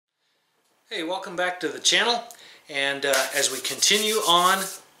Hey, welcome back to the channel, and as we continue on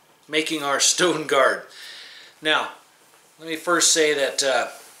making our stone guard. Now, let me first say that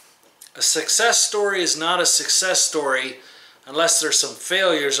a success story is not a success story unless there's some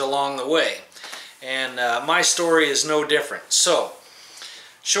failures along the way, and my story is no different. So,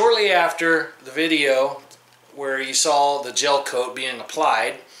 shortly after the video where you saw the gel coat being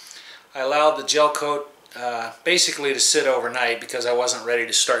applied, I allowed the gel coat basically to sit overnight because I wasn't ready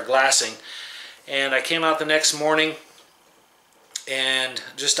to start glassing. And I came out the next morning and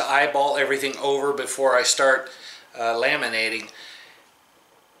just to eyeball everything over before I start laminating.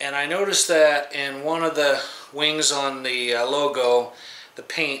 And I noticed that in one of the wings on the logo, the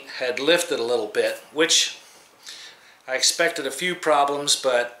paint had lifted a little bit, which I expected a few problems,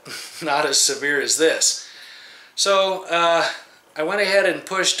 but not as severe as this. So I went ahead and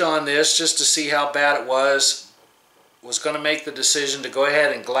pushed on this just to see how bad it was going to make the decision to go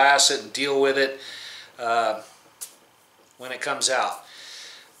ahead and glass it and deal with it when it comes out.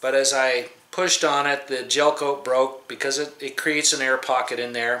 But as I pushed on it, the gel coat broke because it creates an air pocket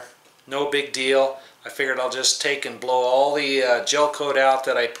in there. No big deal. I figured I'll just take and blow all the gel coat out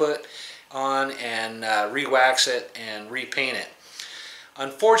that I put on and re-wax it and repaint it.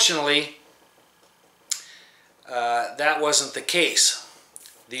 Unfortunately, that wasn't the case.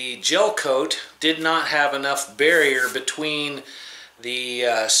 The gel coat did not have enough barrier between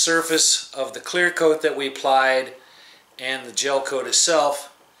the surface of the clear coat that we applied and the gel coat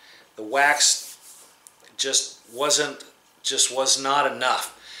itself. The wax was not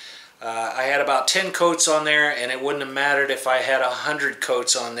enough. I had about 10 coats on there, and it wouldn't have mattered if I had 100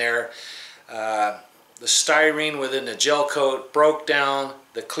 coats on there. The styrene within the gel coat broke down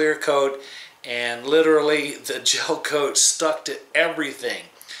the clear coat, and literally the gel coat stuck to everything.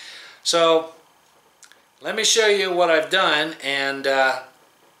 So let me show you what I've done and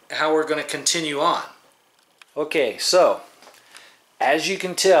how we're going to continue on. Okay, so as you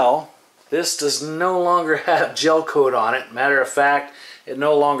can tell, this does no longer have gel coat on it. Matter of fact, it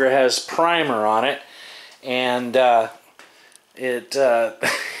no longer has primer on it, and it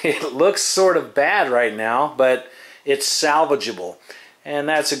looks sort of bad right now, but it's salvageable, and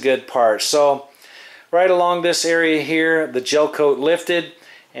that's a good part. So right along this area here, the gel coat lifted,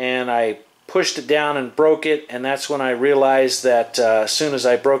 and I pushed it down and broke it, and that's when I realized that as soon as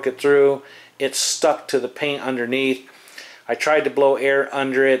I broke it through, it stuck to the paint underneath. I tried to blow air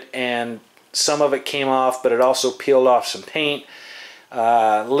under it, and some of it came off, but it also peeled off some paint.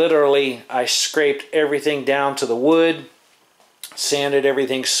 Literally, I scraped everything down to the wood, sanded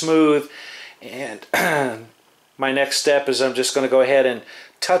everything smooth, and my next step is I'm just going to go ahead and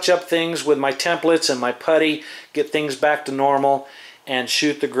touch up things with my templates and my putty, get things back to normal, and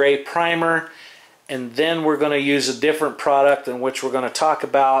shoot the gray primer. And then we're going to use a different product in which we're going to talk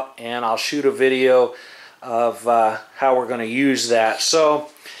about, and I'll shoot a video of how we're going to use that. So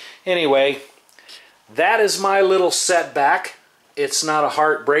anyway, that is my little setback. It's not a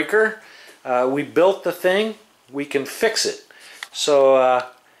heartbreaker. We built the thing. We can fix it. So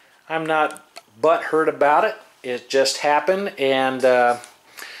I'm not butthurt about it. It just happened, and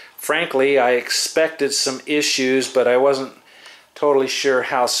frankly, I expected some issues, but I wasn't totally sure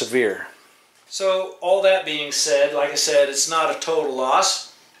how severe. So all that being said, like I said, it's not a total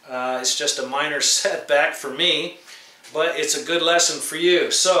loss. It's just a minor setback for me, but it's a good lesson for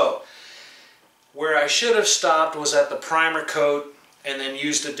you. So where I should have stopped was at the primer coat and then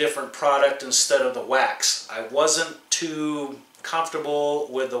used a different product instead of the wax. I wasn't too comfortable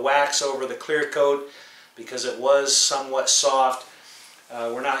with the wax over the clear coat because it was somewhat soft.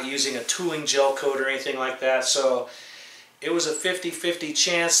 We're not using a tooling gel coat or anything like that, so it was a 50-50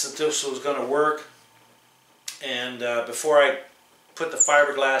 chance that this was going to work. And before I put the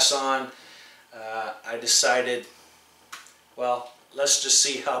fiberglass on, I decided, well, let's just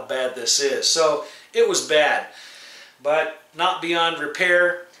see how bad this is. So it was bad, but not beyond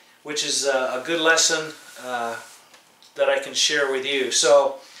repair, which is a good lesson that I can share with you.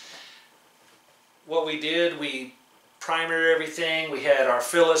 So what we did, we primered everything, we had our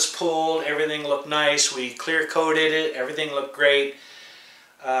fillets pulled, everything looked nice, we clear coated it, everything looked great.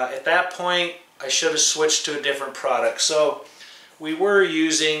 At that point, I should have switched to a different product. So we were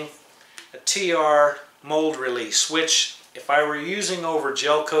using a TR mold release, which if I were using over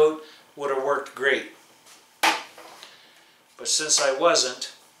gel coat would have worked great. But since I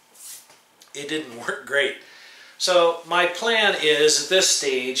wasn't, it didn't work great. So my plan is, at this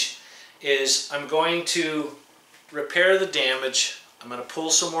stage, is I'm going to repair the damage. I'm going to pull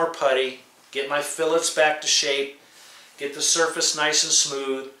some more putty, get my fillets back to shape, get the surface nice and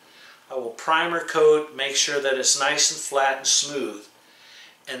smooth. I will primer coat, make sure that it's nice and flat and smooth.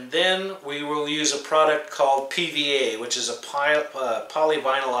 And then we will use a product called PVA, which is a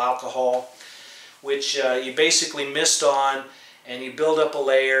polyvinyl alcohol, which you basically mist on and you build up a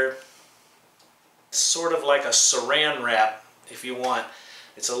layer, sort of like a saran wrap if you want.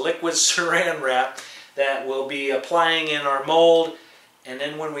 It's a liquid saran wrap that we'll be applying in our mold, and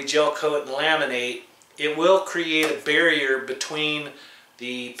then when we gel coat and laminate, it will create a barrier between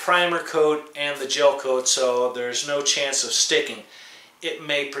the primer coat and the gel coat, so there's no chance of sticking. It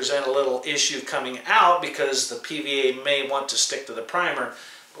may present a little issue coming out because the PVA may want to stick to the primer,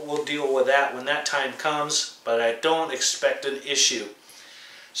 but we'll deal with that when that time comes, but I don't expect an issue.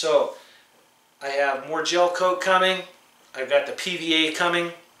 So I have more gel coat coming, I've got the PVA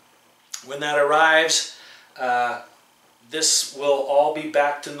coming. When that arrives, this will all be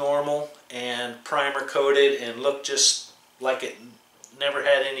back to normal and primer coated and look just like it never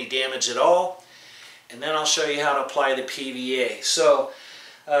had any damage at all. And then I'll show you how to apply the PVA. So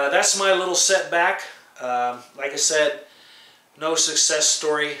that's my little setback. Like I said, no success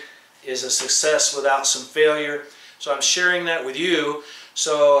story is a success without some failure. So I'm sharing that with you.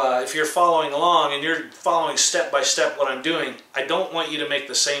 So if you're following along and you're following step by step what I'm doing, I don't want you to make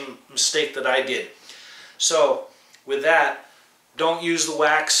the same mistake that I did. So with that, don't use the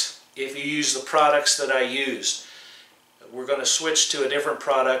wax if you use the products that I used. We're going to switch to a different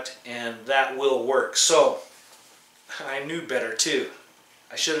product and that will work. So I knew better too.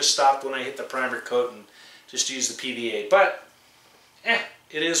 I should have stopped when I hit the primer coat and just used the PVA, but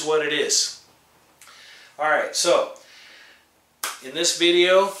it is what it is. Alright, so in this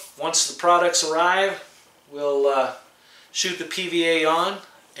video, once the products arrive, we'll shoot the PVA on,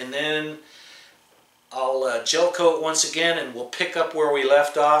 and then I'll gel coat once again, and we'll pick up where we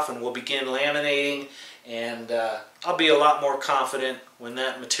left off and we'll begin laminating, and I'll be a lot more confident when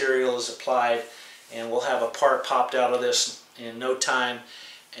that material is applied, and we'll have a part popped out of this in no time,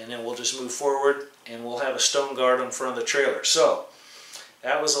 and then we'll just move forward and we'll have a stone guard in front of the trailer. So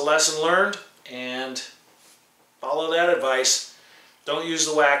that was a lesson learned, and follow that advice. Don't use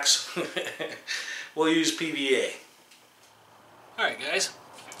the wax. We'll use PVA. Alright guys,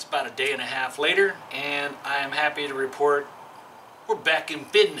 it's about a day and a half later, and I am happy to report we're back in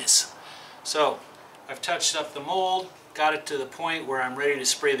business. So I've touched up the mold, got it to the point where I'm ready to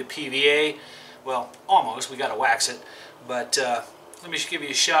spray the PVA. Well, almost. We got to wax it, but let me just give you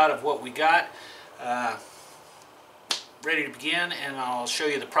a shot of what we got. Ready to begin, and I'll show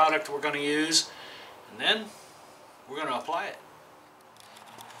you the product we're going to use, and then we're going to apply it.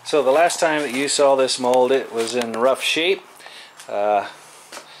 So the last time that you saw this mold, it was in rough shape,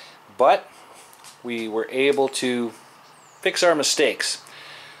 but we were able to fix our mistakes.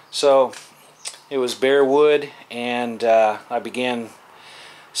 So it was bare wood, and I began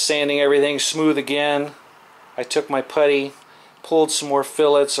sanding everything smooth again. I took my putty, pulled some more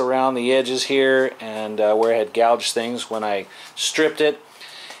fillets around the edges here and where I had gouged things when I stripped it,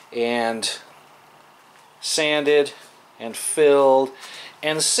 and sanded and filled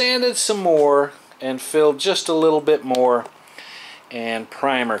and sanded some more and filled just a little bit more and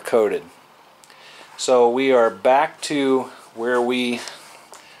primer coated. So we are back to where we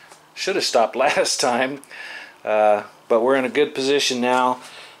should have stopped last time, but we're in a good position now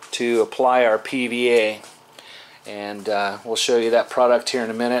to apply our PVA, and we'll show you that product here in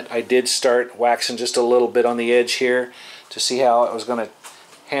a minute. I did start waxing just a little bit on the edge here to see how it was going to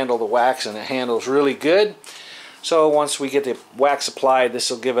handle the wax, and it handles really good. So once we get the wax applied, this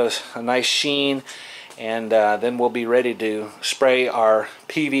will give us a nice sheen, and then we'll be ready to spray our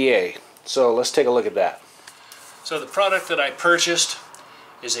PVA. So let's take a look at that. So the product that I purchased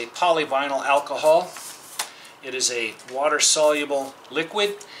is a polyvinyl alcohol. It is a water-soluble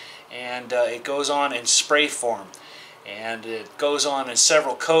liquid, and it goes on in spray form, and it goes on in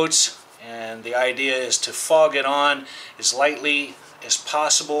several coats, and the idea is to fog it on as lightly as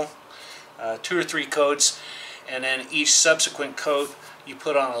possible, 2 or 3 coats, and then each subsequent coat you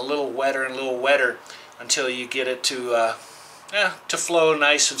put on a little wetter and a little wetter until you get it to flow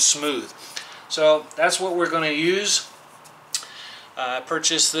nice and smooth. So that's what we're going to use. I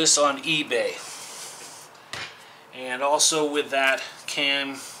purchased this on eBay, and also with that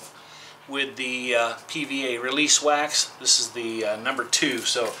came with the PVA release wax. This is the number 2,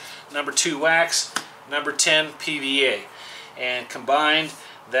 so number 2 wax, number 10 PVA, and combined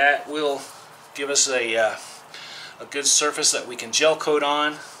that will give us a good surface that we can gel coat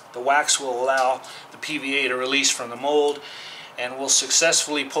on. The wax will allow the PVA to release from the mold, and we'll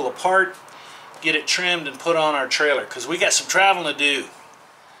successfully pull apart, get it trimmed, and put on our trailer, because we got some traveling to do.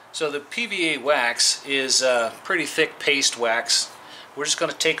 So the PVA wax is pretty thick paste wax. We're just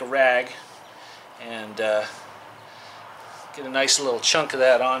going to take a rag and Get a nice little chunk of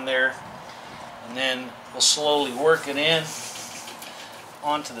that on there, and then we'll slowly work it in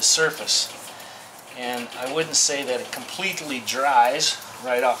onto the surface. And I wouldn't say that it completely dries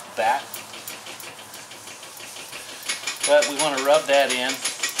right off the bat, but we want to rub that in,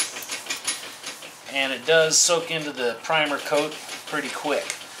 and it does soak into the primer coat pretty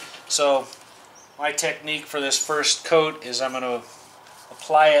quick. So my technique for this first coat is I'm going to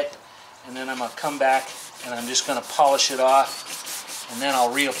apply it, and then I'm going to come back and I'm just going to polish it off, and then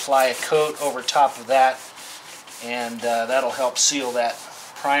I'll reapply a coat over top of that, and that'll help seal that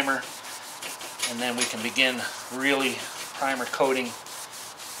primer, and then we can begin really primer coating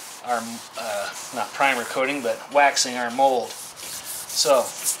our, not primer coating, but waxing our mold. So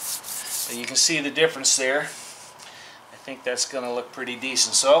you can see the difference there. I think that's going to look pretty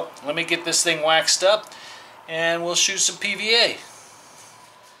decent. So let me get this thing waxed up and we'll shoot some PVA.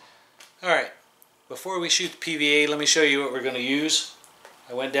 Alright, before we shoot the PVA, let me show you what we're going to use.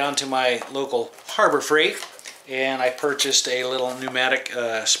 I went down to my local Harbor Freight and I purchased a little pneumatic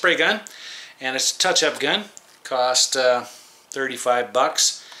spray gun, and it's a touch-up gun. Cost 35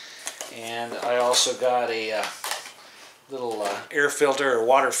 bucks. And I also got a little air filter or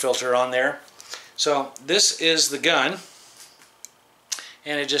water filter on there. So this is the gun,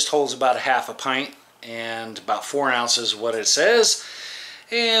 and it just holds about a half a pint and about 4 ounces, what it says.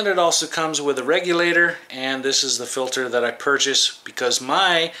 And it also comes with a regulator, and this is the filter that I purchased because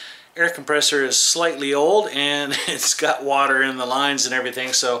my air compressor is slightly old and it's got water in the lines and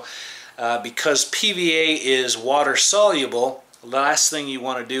everything. So because PVA is water soluble, the last thing you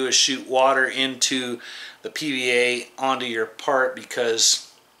want to do is shoot water into the PVA onto your part,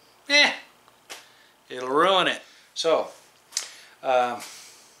 because it'll ruin it. So out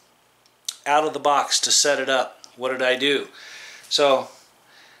of the box to set it up, what did I do? So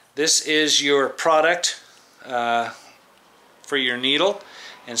this is your product for your needle,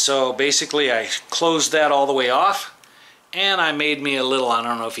 and so basically I closed that all the way off, and I made me a little, I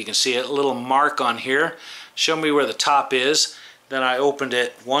don't know if you can see it, a little mark on here. Show me where the top is. Then I opened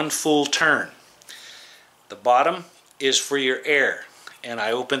it one full turn. The bottom is for your air, and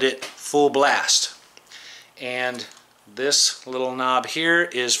I opened it full blast. And this little knob here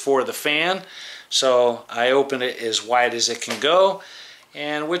is for the fan, so I opened it as wide as it can go,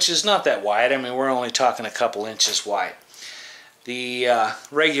 and which is not that wide. I mean, we're only talking a couple inches wide. The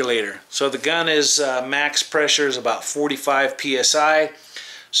regulator. So the gun is max pressure is about 45 psi.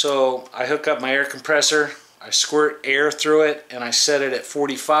 So I hook up my air compressor, I squirt air through it, and I set it at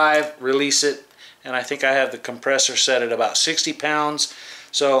 45, release it, and I think I have the compressor set at about 60 pounds.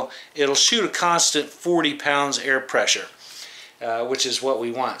 So it'll shoot a constant 40 pounds air pressure, which is what we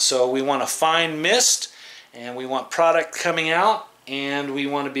want. So we want a fine mist, and we want product coming out, and we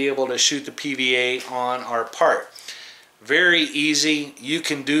want to be able to shoot the PVA on our part. Very easy. You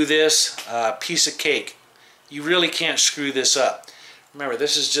can do this. Piece of cake. You really can't screw this up. Remember,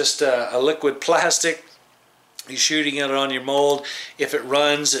 this is just a liquid plastic. You're shooting it on your mold. If it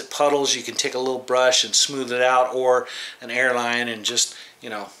runs, it puddles, you can take a little brush and smooth it out, or an airline and just, you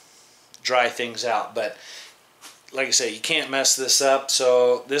know, dry things out. But like I say, you can't mess this up.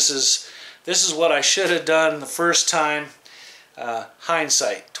 So this is what I should have done the first time.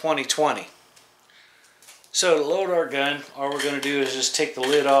 Hindsight 2020. So to load our gun, all we're going to do is just take the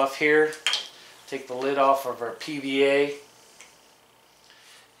lid off here, take the lid off of our PVA,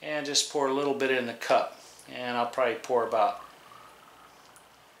 and just pour a little bit in the cup. And I'll probably pour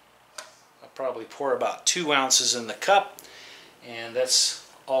about 2 ounces in the cup, and that's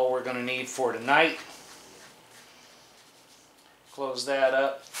all we're going to need for tonight. Close that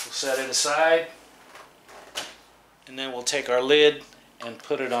up, we'll set it aside, and then we'll take our lid and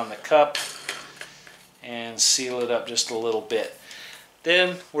put it on the cup and seal it up just a little bit.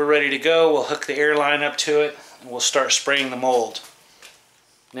 Then we're ready to go. We'll hook the air line up to it, and we'll start spraying the mold.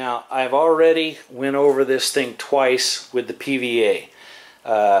 Now, I've already went over this thing twice with the PVA.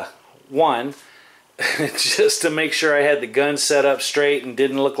 One, just to make sure I had the gun set up straight and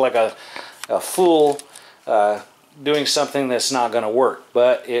didn't look like a fool doing something that's not going to work,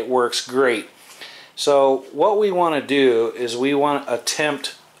 but it works great. So what we want to do is we want to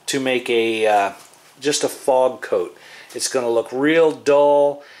attempt to make a just a fog coat. It's going to look real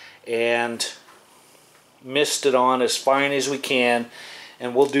dull and mist it on as fine as we can,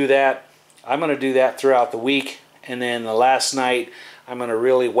 and we'll do that. I'm going to do that throughout the week, and then the last night I'm going to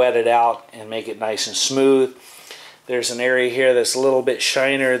really wet it out and make it nice and smooth. There's an area here that's a little bit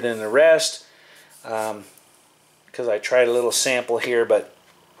shinier than the rest because I tried a little sample here, but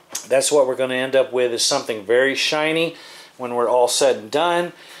that's what we're going to end up with, is something very shiny when we're all said and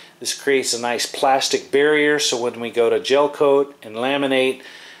done. This creates a nice plastic barrier, so when we go to gel coat and laminate,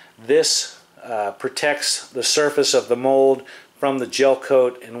 this protects the surface of the mold from the gel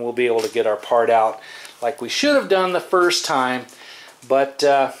coat, and we'll be able to get our part out like we should have done the first time. But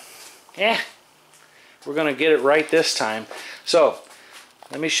we're going to get it right this time. So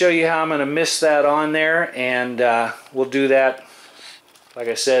let me show you how I'm going to mist that on there, and we'll do that, like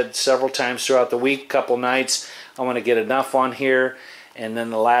I said, several times throughout the week, couple nights. I want to get enough on here, and then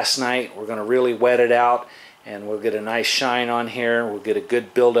the last night we're going to really wet it out, and we'll get a nice shine on here. We'll get a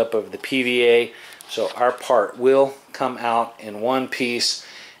good buildup of the PVA, so our part will come out in one piece,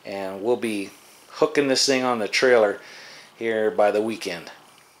 and we'll be hooking this thing on the trailer here by the weekend.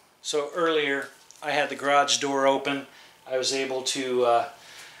 So earlier I had the garage door open. I was able to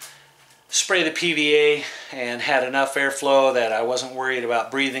spray the PVA and had enough airflow that I wasn't worried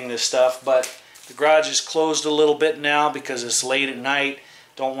about breathing this stuff, but the garage is closed a little bit now because it's late at night.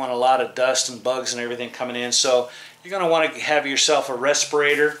 Don't want a lot of dust and bugs and everything coming in, so you're going to want to have yourself a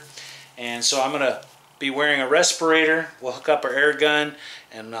respirator, and so I'm going to be wearing a respirator. We'll hook up our air gun,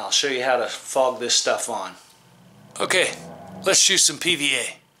 and I'll show you how to fog this stuff on. Okay, let's shoot some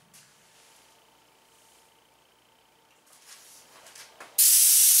PVA.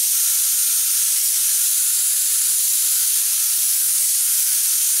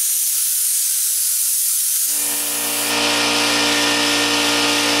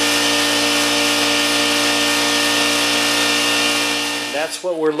 That's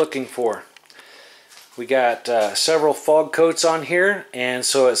what we're looking for. We got several fog coats on here, and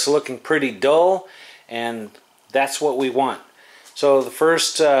so it's looking pretty dull, and that's what we want. So the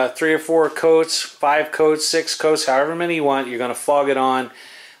first 3 or 4 coats, 5 coats, 6 coats, however many you want, you're going to fog it on.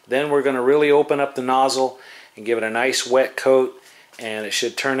 Then we're going to really open up the nozzle and give it a nice wet coat, and it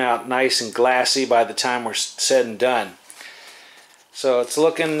should turn out nice and glassy by the time we're said and done. So it's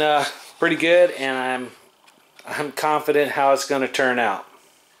looking pretty good, and I'm confident how it's going to turn out.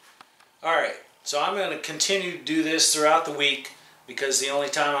 Alright, so I'm going to continue to do this throughout the week, because the only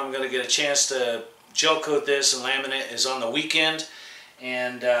time I'm going to get a chance to gel coat this and laminate is on the weekend.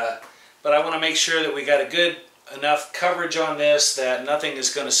 And but I want to make sure that we got a good enough coverage on this that nothing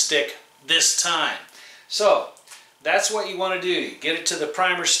is going to stick this time. So that's what you want to do. Get it to the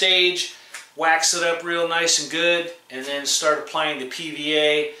primer stage, wax it up real nice and good, and then start applying the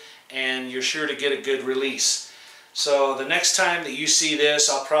PVA, and you're sure to get a good release. So the next time that you see this,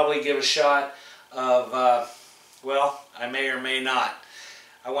 I'll probably give a shot of, well, I may or may not.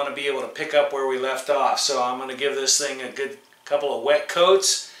 I want to be able to pick up where we left off. So I'm going to give this thing a good couple of wet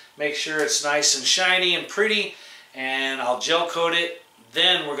coats, make sure it's nice and shiny and pretty, and I'll gel coat it.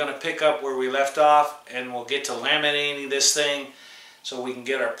 Then we're going to pick up where we left off, and we'll get to laminating this thing so we can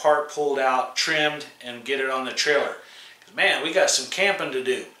get our part pulled out, trimmed, and get it on the trailer. 'Cause man, we got some camping to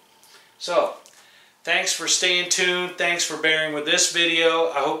do. So thanks for staying tuned. Thanks for bearing with this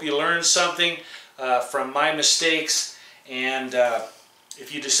video. I hope you learned something from my mistakes, and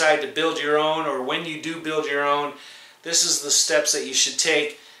if you decide to build your own, or when you do build your own, this is the steps that you should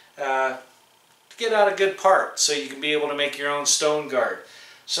take to get out a good part so you can be able to make your own stone guard.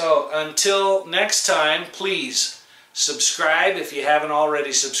 So until next time, please subscribe if you haven't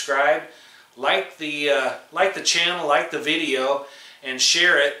already subscribed. Like the channel, like the video, and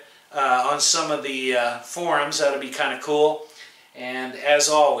share it on some of the forums. That'll be kind of cool. And as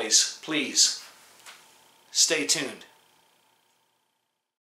always, please stay tuned.